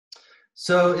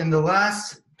So in the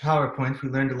last PowerPoint, we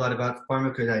learned a lot about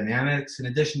pharmacodynamics in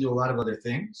addition to a lot of other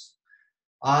things.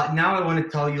 Now I want to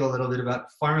tell you a little bit about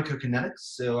pharmacokinetics.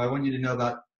 So I want you to know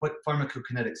about what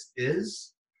pharmacokinetics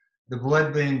is, the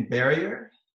blood-brain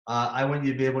barrier. I want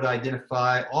you to be able to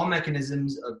identify all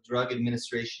mechanisms of drug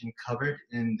administration covered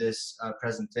in this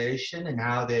presentation and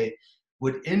how they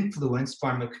would influence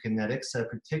pharmacokinetics,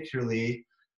 particularly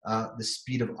the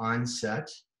speed of onset.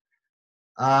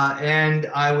 And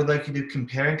I would like you to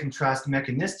compare and contrast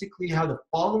mechanistically how the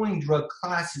following drug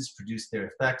classes produce their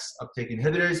effects: uptake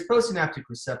inhibitors, postsynaptic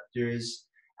receptors,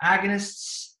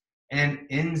 agonists, and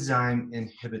enzyme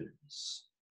inhibitors.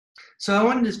 So I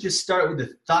wanted to just start with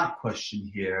a thought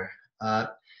question here. I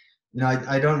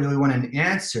don't really want an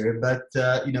answer, but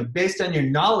based on your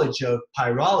knowledge of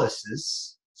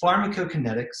pyrolysis,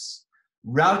 pharmacokinetics,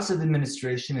 routes of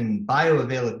administration, and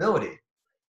bioavailability,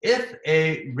 if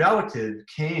a relative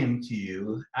came to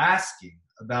you asking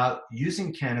about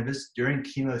using cannabis during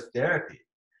chemotherapy,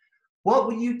 what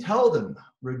would you tell them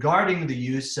regarding the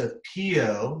use of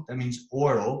PO, that means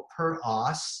oral, per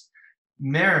os,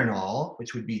 Marinol,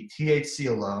 which would be THC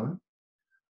alone,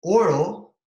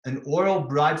 an oral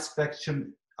broad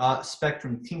spectrum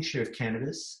tincture of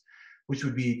cannabis, which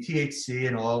would be THC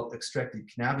and all extracted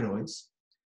cannabinoids,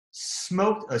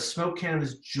 a smoked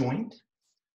cannabis joint,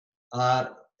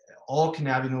 all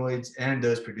cannabinoids and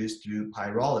those produced through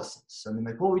pyrolysis. I mean,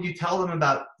 what would you tell them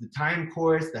about the time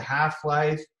course, the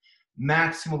half-life,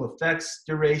 maximal effects,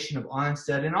 duration of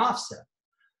onset and offset,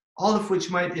 all of which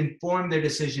might inform their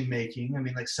decision-making. I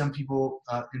mean, some people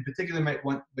in particular might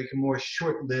want a more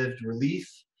short-lived relief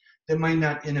that might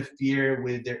not interfere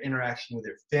with their interaction with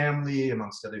their family,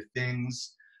 amongst other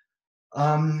things.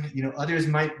 Others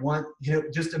might want,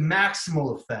 just a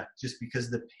maximal effect just because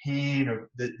the pain or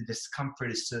the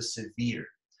discomfort is so severe.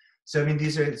 So, I mean,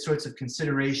 these are the sorts of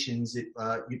considerations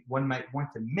that one might want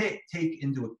to take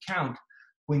into account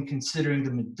when considering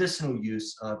the medicinal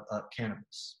use of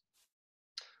cannabis.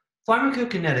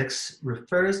 Pharmacokinetics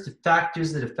refers to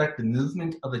factors that affect the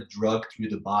movement of a drug through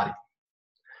the body.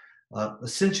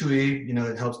 Essentially,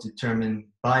 it helps determine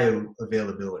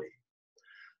bioavailability.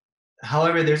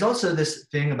 However, there's also this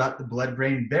thing about the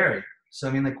blood-brain barrier. So,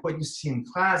 I mean, what you see in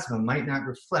plasma might not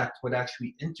reflect what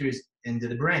actually enters into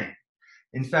the brain.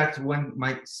 In fact, one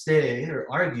might say or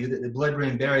argue that the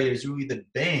blood-brain barrier is really the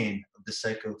bane of the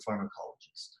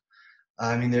psychopharmacologist.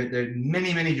 I mean, there are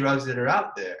many, many drugs that are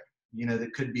out there,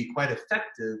 that could be quite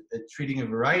effective at treating a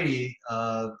variety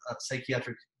of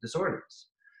psychiatric disorders.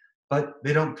 But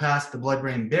they don't pass the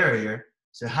blood-brain barrier,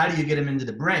 so how do you get them into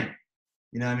the brain?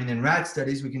 In rat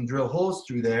studies, we can drill holes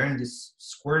through there and just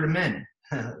squirt them in.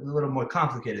 A little more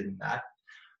complicated than that.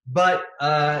 But,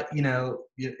 in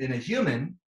a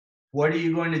human, what are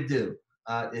you going to do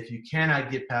if you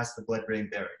cannot get past the blood-brain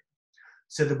barrier?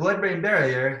 So the blood-brain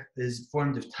barrier is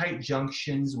formed of tight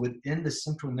junctions within the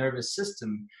central nervous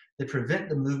system that prevent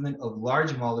the movement of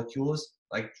large molecules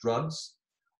like drugs,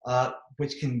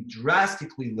 which can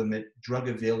drastically limit drug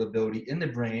availability in the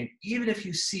brain, even if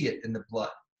you see it in the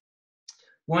blood.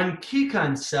 One key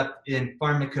concept in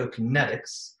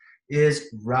pharmacokinetics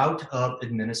is route of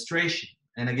administration.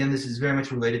 And again, this is very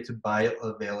much related to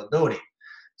bioavailability.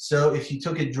 So if you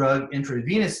took a drug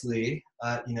intravenously,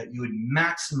 you would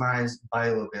maximize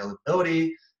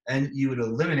bioavailability and you would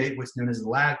eliminate what's known as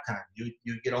lag time. You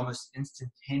would get almost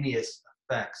instantaneous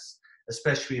effects,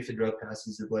 especially if the drug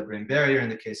passes the blood-brain barrier in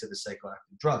the case of a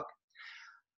psychoactive drug.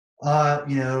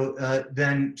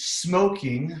 Then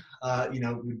smoking,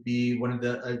 would be one of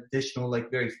the additional,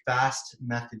 very fast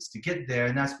methods to get there.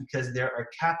 And that's because there are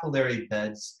capillary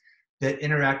beds that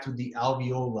interact with the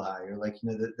alveoli, or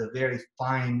the very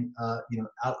fine,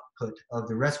 output of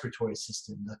the respiratory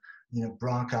system, the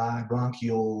bronchi,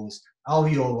 bronchioles,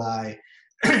 alveoli,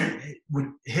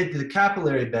 would hit the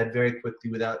capillary bed very quickly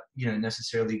without,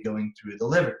 necessarily going through the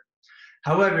liver.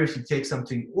 However, if you take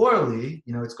something orally,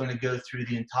 it's going to go through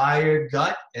the entire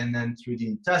gut and then through the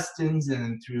intestines and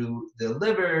then through the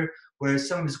liver, where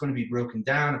some of it's going to be broken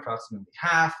down, approximately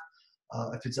half,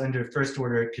 if it's under first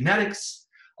order kinetics,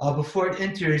 before it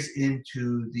enters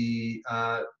into the,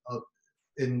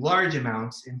 in large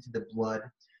amounts into the blood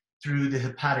through the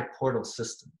hepatic portal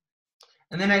system.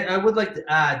 And then I would like to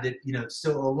add that,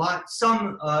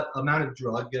 some amount of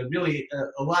drug, really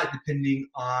a lot depending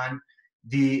on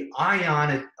the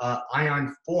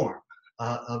ion form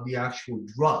of the actual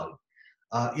drug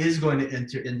is going to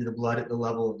enter into the blood at the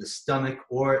level of the stomach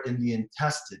or in the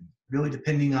intestine, really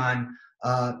depending on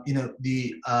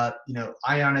the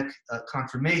ionic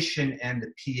conformation and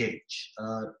the pH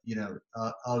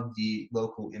of the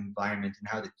local environment and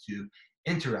how the two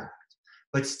interact.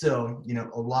 but still,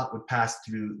 a lot would pass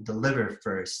through the liver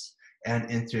first and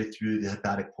enter through the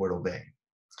hepatic portal vein.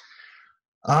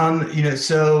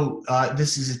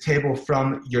 This is a table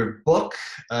from your book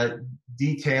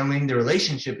detailing the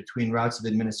relationship between routes of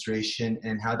administration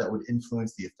and how that would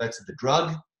influence the effects of the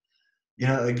drug.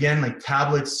 Again, like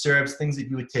tablets, syrups, things that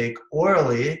you would take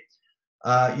orally,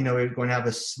 we're going to have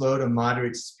a slow to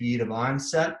moderate speed of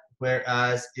onset,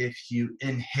 whereas if you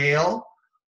inhale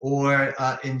or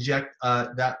inject,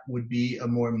 that would be a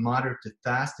more moderate to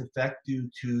fast effect due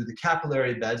to the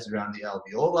capillary beds around the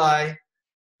alveoli.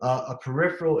 A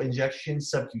peripheral injection,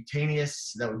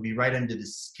 subcutaneous, that would be right under the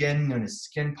skin, known as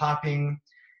skin popping.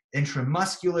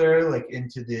 Intramuscular, like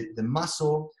into the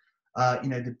muscle.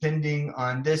 Depending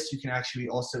on this, you can actually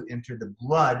also enter the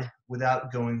blood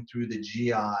without going through the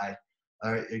GI,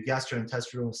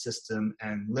 gastrointestinal system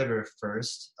and liver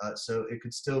first. So it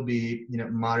could still be,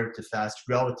 moderate to fast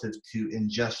relative to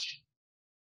ingestion.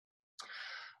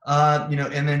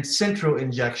 And then central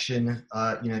injection,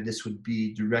 this would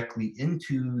be directly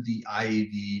into the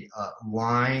IAV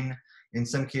line. In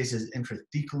some cases,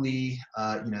 intrathecally,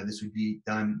 this would be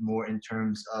done more in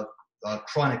terms of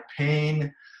chronic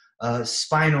pain,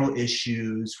 spinal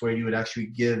issues, where you would actually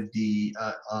give the,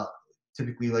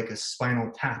 typically like a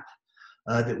spinal tap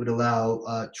that would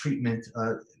allow treatment,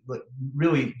 but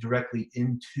really directly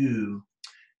into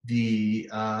the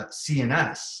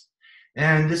CNS.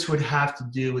 And this would have to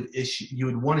do with you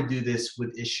would want to do this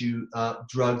with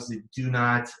drugs that do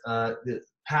not that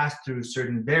pass through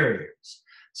certain barriers.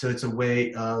 So it's a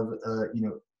way of,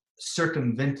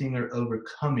 circumventing or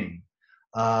overcoming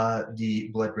the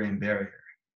blood-brain barrier.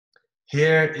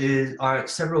 Here are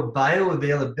several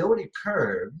bioavailability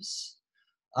curves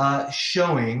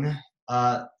showing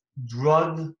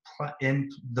drug in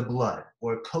the blood,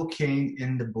 or cocaine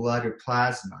in the blood or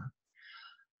plasma,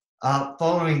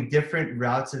 following different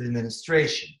routes of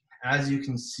administration. As you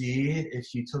can see,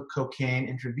 if you took cocaine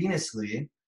intravenously,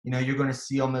 you're going to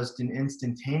see almost an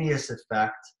instantaneous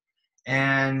effect,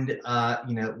 and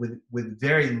with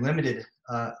very limited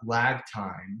lag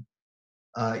time.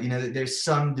 There's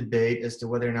some debate as to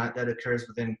whether or not that occurs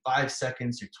within 5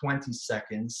 seconds or 20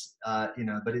 seconds, but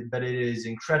it is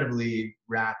incredibly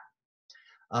rapid.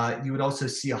 You would also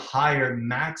see a higher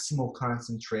maximal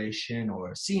concentration,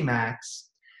 or Cmax,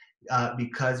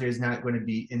 because there's not going to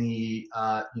be any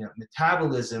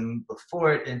metabolism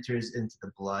before it enters into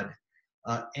the blood,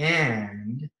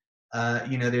 and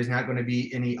there's not going to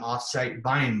be any off-site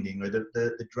binding, or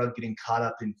the drug getting caught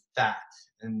up in fat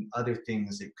and other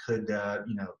things that could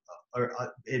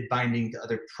or it binding to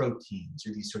other proteins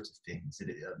or these sorts of things that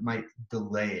it might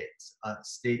delay its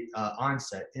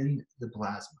onset in the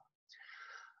plasma.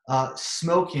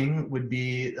 Smoking would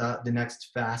be the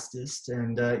next fastest,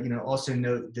 and also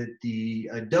note that the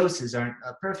doses aren't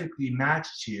perfectly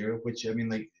matched here, which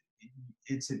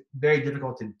it's very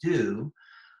difficult to do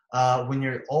when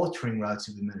you're altering routes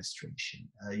of administration.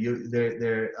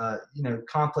 There are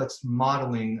complex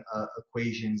modeling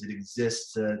equations that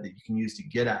exist that you can use to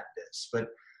get at this, but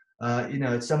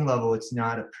at some level it's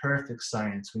not a perfect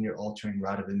science when you're altering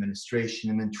route of administration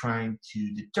and then trying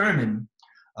to determine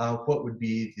what would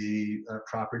be the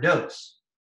proper dose.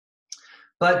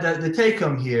 But the take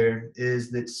home here is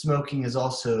that smoking is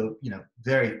also,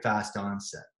 very fast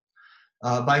onset.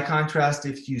 By contrast,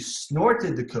 if you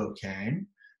snorted the cocaine,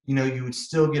 you would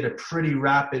still get a pretty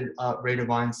rapid rate of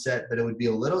onset, but it would be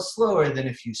a little slower than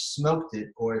if you smoked it,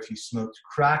 or if you smoked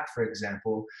crack, for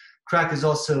example. Crack is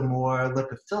also more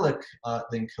lipophilic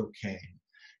than cocaine,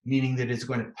 meaning that it's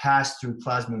going to pass through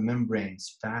plasma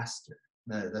membranes faster.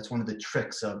 That's one of the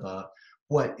tricks of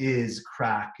what is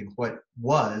crack and what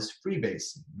was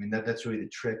freebasing. That's really the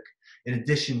trick. In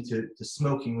addition to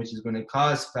smoking, which is going to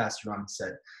cause faster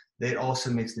onset, it also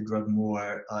makes the drug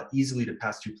more easily to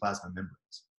pass through plasma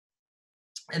membranes.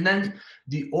 And then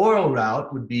the oral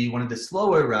route would be one of the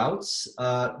slower routes,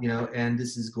 and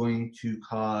this is going to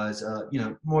cause,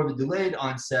 more of a delayed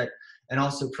onset, and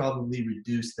also probably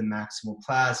reduce the maximal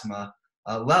plasma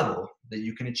level that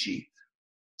you can achieve.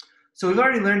 So we've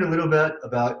already learned a little bit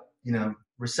about,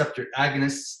 receptor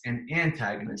agonists and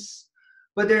antagonists,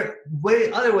 but there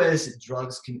are other ways that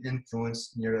drugs can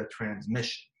influence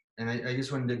neurotransmission. And I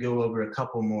just wanted to go over a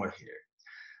couple more here.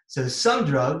 So some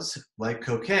drugs, like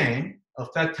cocaine,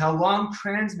 affect how long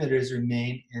transmitters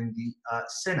remain in the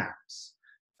synapse,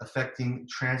 affecting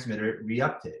transmitter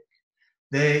reuptake.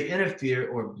 They interfere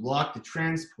or block the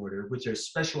transporter, which are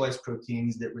specialized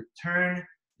proteins that return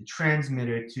the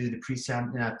transmitter to the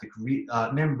presynaptic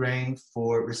membrane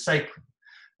for recycling.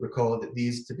 Recall that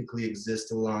these typically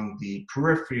exist along the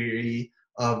periphery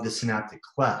of the synaptic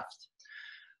cleft.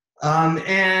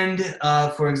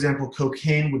 For example,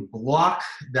 cocaine would block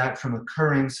that from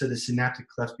occurring, so the synaptic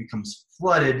cleft becomes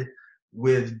flooded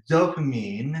with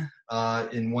dopamine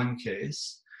in one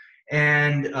case.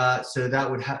 So that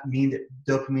would mean that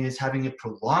dopamine is having a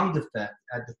prolonged effect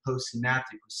at the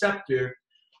postsynaptic receptor,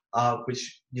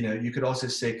 which, you could also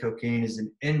say cocaine is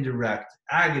an indirect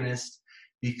agonist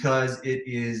because it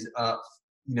is,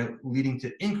 leading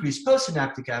to increased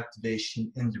postsynaptic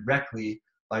activation indirectly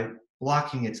by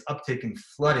blocking its uptake and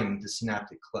flooding the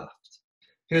synaptic cleft.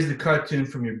 Here's the cartoon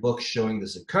from your book showing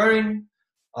this occurring.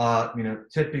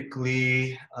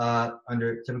 Typically,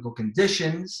 under typical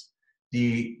conditions,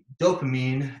 the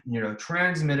dopamine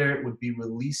neurotransmitter would be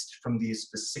released from these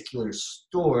vesicular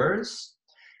stores,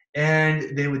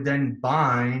 and they would then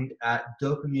bind at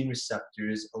dopamine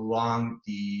receptors along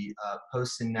the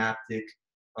postsynaptic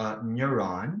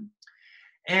neuron.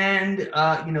 And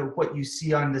what you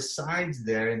see on the sides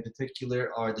there in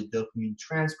particular are the dopamine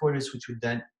transporters, which would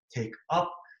then take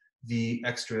up the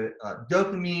extra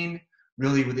dopamine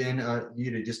really within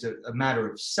just a matter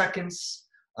of seconds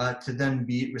to then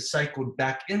be recycled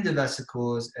back into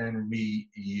vesicles and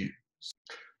reused.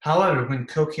 However, when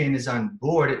cocaine is on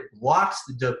board, it blocks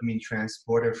the dopamine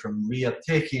transporter from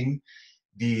reuptaking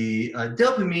the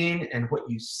dopamine, and what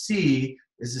you see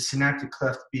is the synaptic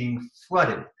cleft being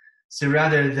flooded. So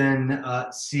rather than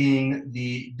seeing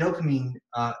the dopamine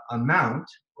amount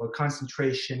or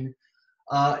concentration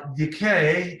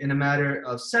decay in a matter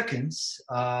of seconds,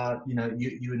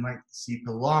 you might see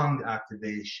prolonged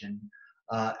activation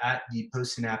at the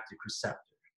postsynaptic receptor.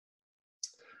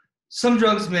 Some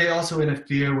drugs may also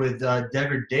interfere with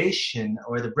degradation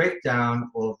or the breakdown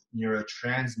of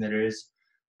neurotransmitters,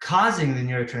 causing the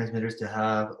neurotransmitters to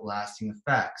have lasting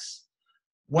effects.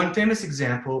 One famous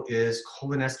example is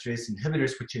cholinesterase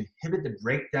inhibitors, which inhibit the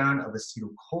breakdown of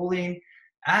acetylcholine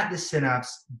at the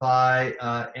synapse by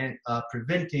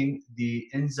preventing the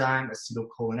enzyme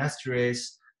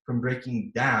acetylcholinesterase from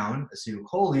breaking down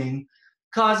acetylcholine,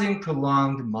 causing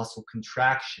prolonged muscle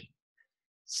contraction.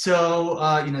 So,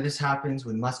 this happens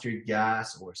with mustard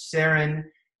gas or sarin,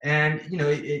 and,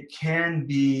 it can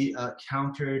be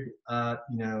countered,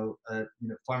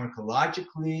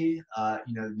 pharmacologically.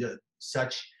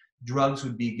 Such drugs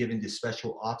would be given to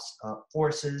special ops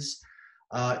forces.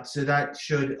 So that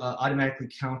should automatically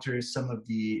counter some of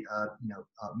the,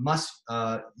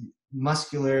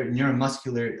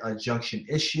 neuromuscular junction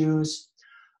issues.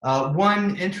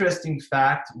 One interesting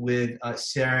fact with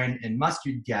sarin and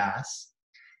mustard gas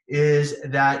is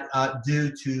that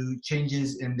due to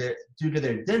changes due to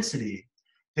their density,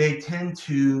 they tend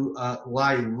to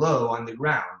lie low on the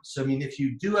ground. So, if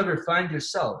you do ever find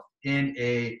yourself in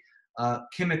a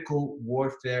chemical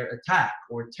warfare attack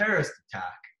or terrorist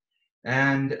attack,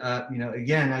 and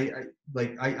again,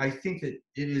 I think that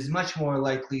it is much more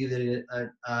likely that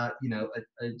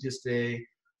just a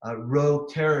rogue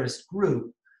terrorist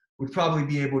group would probably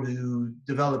be able to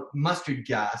develop mustard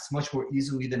gas much more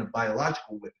easily than a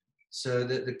biological weapon. So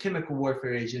the chemical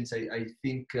warfare agents, I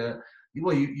think,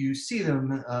 you see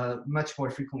them much more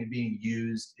frequently being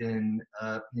used in,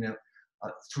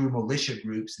 through militia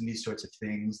groups and these sorts of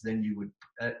things than you would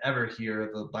ever hear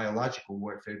of a biological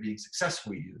warfare being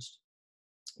successfully used.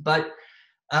 But,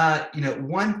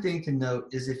 one thing to note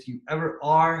is if you ever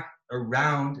are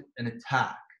around an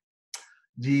attack,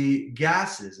 the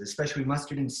gases, especially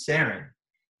mustard and sarin,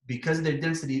 because of their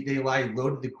density, they lie low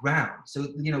to the ground. So,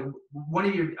 one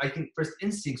of your, I think, first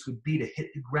instincts would be to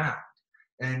hit the ground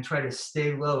and try to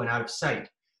stay low and out of sight.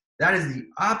 That is the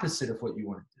opposite of what you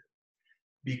want to do,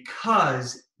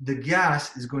 because the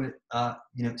gas is going to,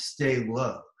 stay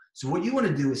low. So what you want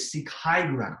to do is seek high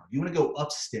ground. You want to go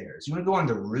upstairs. You want to go on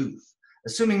the roof,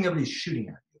 assuming nobody's shooting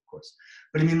at you, of course.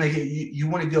 But you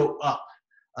want to go up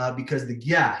because the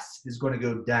gas is going to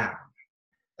go down.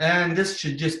 And this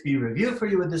should just be review for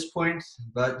you at this point,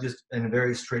 but just in a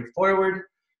very straightforward.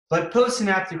 But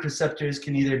postsynaptic receptors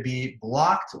can either be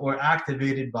blocked or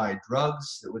activated by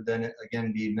drugs that would then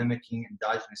again be mimicking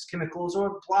endogenous chemicals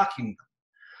or blocking them.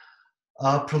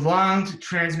 Prolonged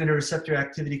transmitter receptor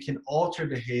activity can alter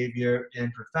behavior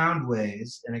in profound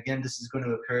ways. And again, this is going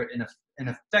to occur in an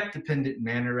effect-dependent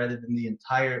manner rather than the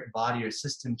entire body or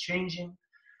system changing.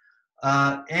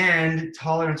 And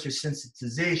tolerance or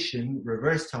sensitization,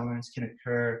 reverse tolerance, can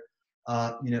occur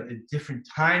at different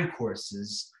time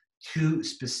courses to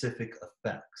specific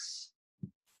effects.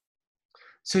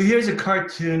 So here's a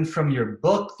cartoon from your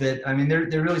book that,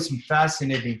 there are really some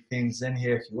fascinating things in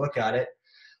here if you look at it,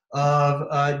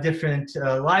 of different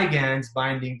ligands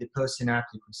binding to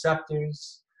postsynaptic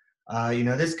receptors.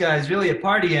 This guy is really a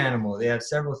party animal. They have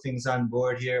several things on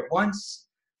board here at once.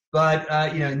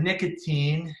 But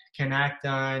nicotine can act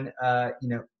on,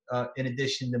 in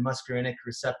addition to muscarinic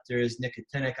receptors,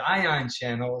 nicotinic ion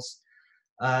channels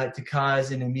to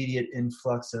cause an immediate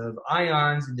influx of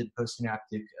ions into the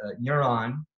postsynaptic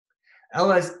neuron.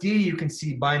 LSD, you can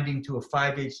see binding to a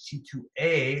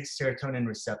 5-HT2A serotonin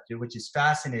receptor, which is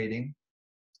fascinating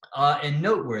and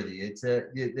noteworthy.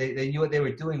 They knew what they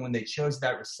were doing when they chose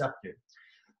that receptor.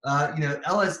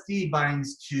 LSD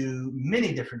binds to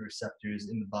many different receptors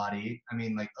in the body. I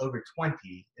mean, like over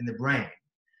 20 in the brain.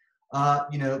 But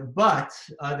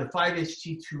the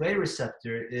 5-HT2A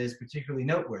receptor is particularly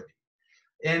noteworthy.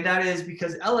 And that is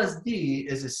because LSD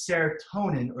is a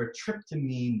serotonin or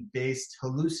tryptamine-based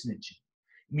hallucinogen,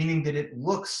 meaning that it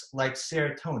looks like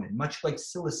serotonin, much like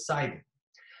psilocybin.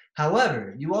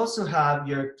 However, you also have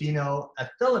your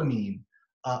phenylethylamine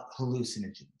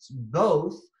hallucinogens.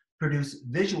 Both produce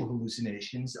visual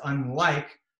hallucinations, unlike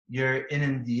your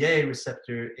NMDA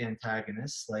receptor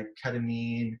antagonists like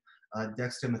ketamine,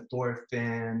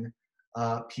 dextromethorphan,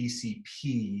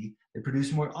 PCP. They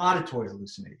produce more auditory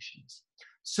hallucinations.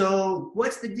 So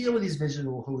what's the deal with these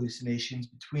visual hallucinations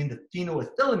between the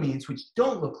phenylethylamines, which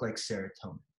don't look like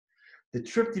serotonin? The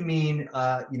tryptamine,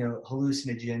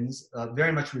 hallucinogens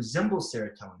very much resemble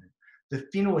serotonin. The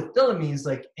phenylethylamines,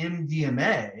 like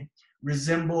MDMA,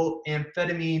 resemble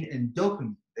amphetamine and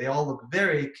dopamine. They all look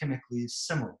very chemically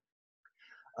similar,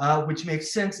 which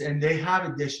makes sense, and they have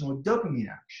additional dopamine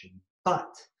action.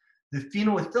 But the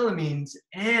phenylethylamines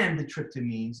and the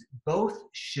tryptamines both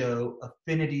show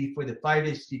affinity for the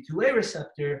 5-HT2A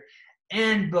receptor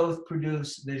and both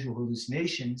produce visual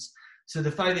hallucinations. So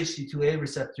the 5-HT2A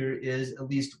receptor is at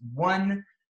least one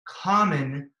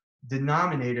common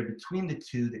denominator between the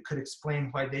two that could explain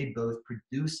why they both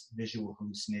produce visual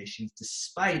hallucinations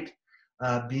despite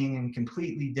being in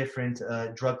completely different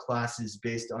drug classes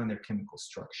based on their chemical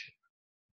structure.